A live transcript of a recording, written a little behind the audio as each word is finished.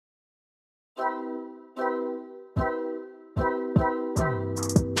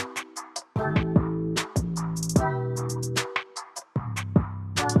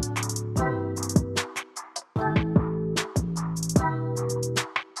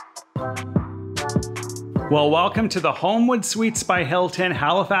Well, welcome to the Homewood Suites by Hilton,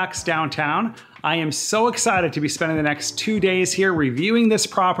 Halifax downtown. I am so excited to be spending the next 2 days here reviewing this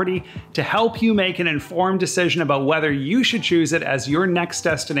property to help you make an informed decision about whether you should choose it as your next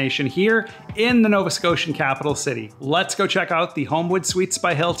destination here in the Nova Scotian capital city. Let's go check out the Homewood Suites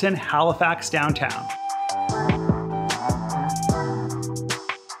by Hilton, Halifax downtown.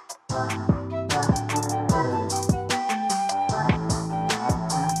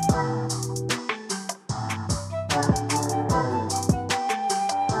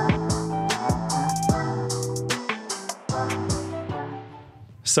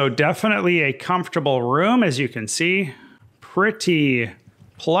 So definitely a comfortable room, as you can see. Pretty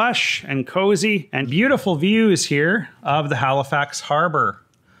plush and cozy, and beautiful views here of the Halifax Harbor,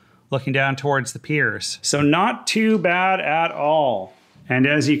 looking down towards the piers. So not too bad at all. And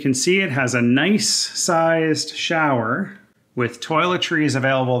as you can see, it has a nice sized shower with toiletries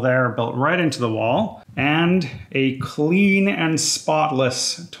available there built right into the wall, and a clean and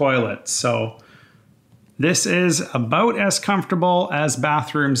spotless toilet. So this is about as comfortable as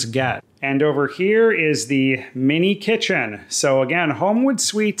bathrooms get. And over here is the mini kitchen. So again, Homewood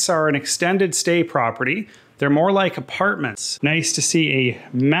Suites are an extended stay property. They're more like apartments. Nice to see a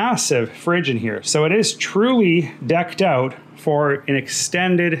massive fridge in here. So it is truly decked out for an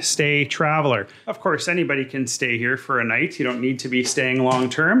extended stay traveler. Of course, anybody can stay here for a night. You don't need to be staying long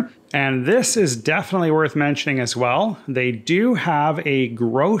term. And this is definitely worth mentioning as well. They do have a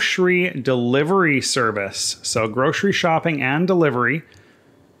grocery delivery service. So grocery shopping and delivery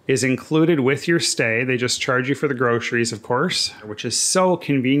is included with your stay. They just charge you for the groceries, of course, which is so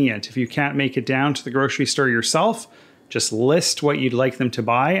convenient. If you can't make it down to the grocery store yourself, just list what you'd like them to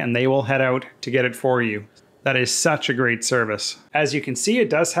buy and they will head out to get it for you. That is such a great service. As you can see, it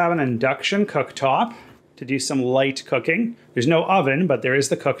does have an induction cooktop to do some light cooking. There's no oven, but there is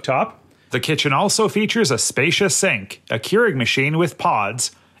the cooktop. The kitchen also features a spacious sink, a Keurig machine with pods,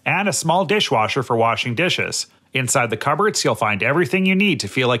 and a small dishwasher for washing dishes. Inside the cupboards, you'll find everything you need to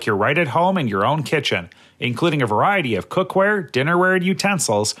feel like you're right at home in your own kitchen, including a variety of cookware, dinnerware, and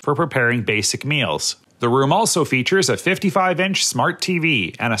utensils for preparing basic meals. The room also features a 55-inch smart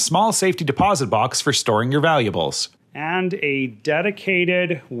TV and a small safety deposit box for storing your valuables. And a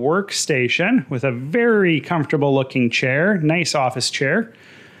dedicated workstation with a very comfortable looking chair, nice office chair,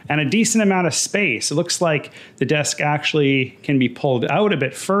 and a decent amount of space. It looks like the desk actually can be pulled out a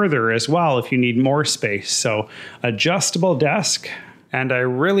bit further as well if you need more space. So adjustable desk. And I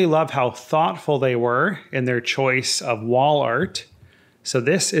really love how thoughtful they were in their choice of wall art. So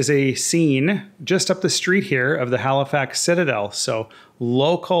this is a scene just up the street here of the Halifax Citadel. So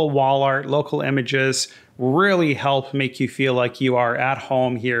local wall art, local images really help make you feel like you are at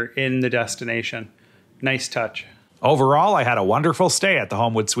home here in the destination. Nice touch. Overall, I had a wonderful stay at the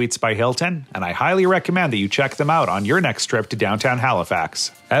Homewood Suites by Hilton, and I highly recommend that you check them out on your next trip to downtown Halifax.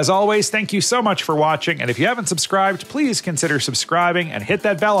 As always, thank you so much for watching, and if you haven't subscribed, please consider subscribing and hit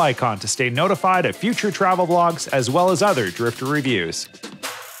that bell icon to stay notified of future travel vlogs as well as other Drifter reviews.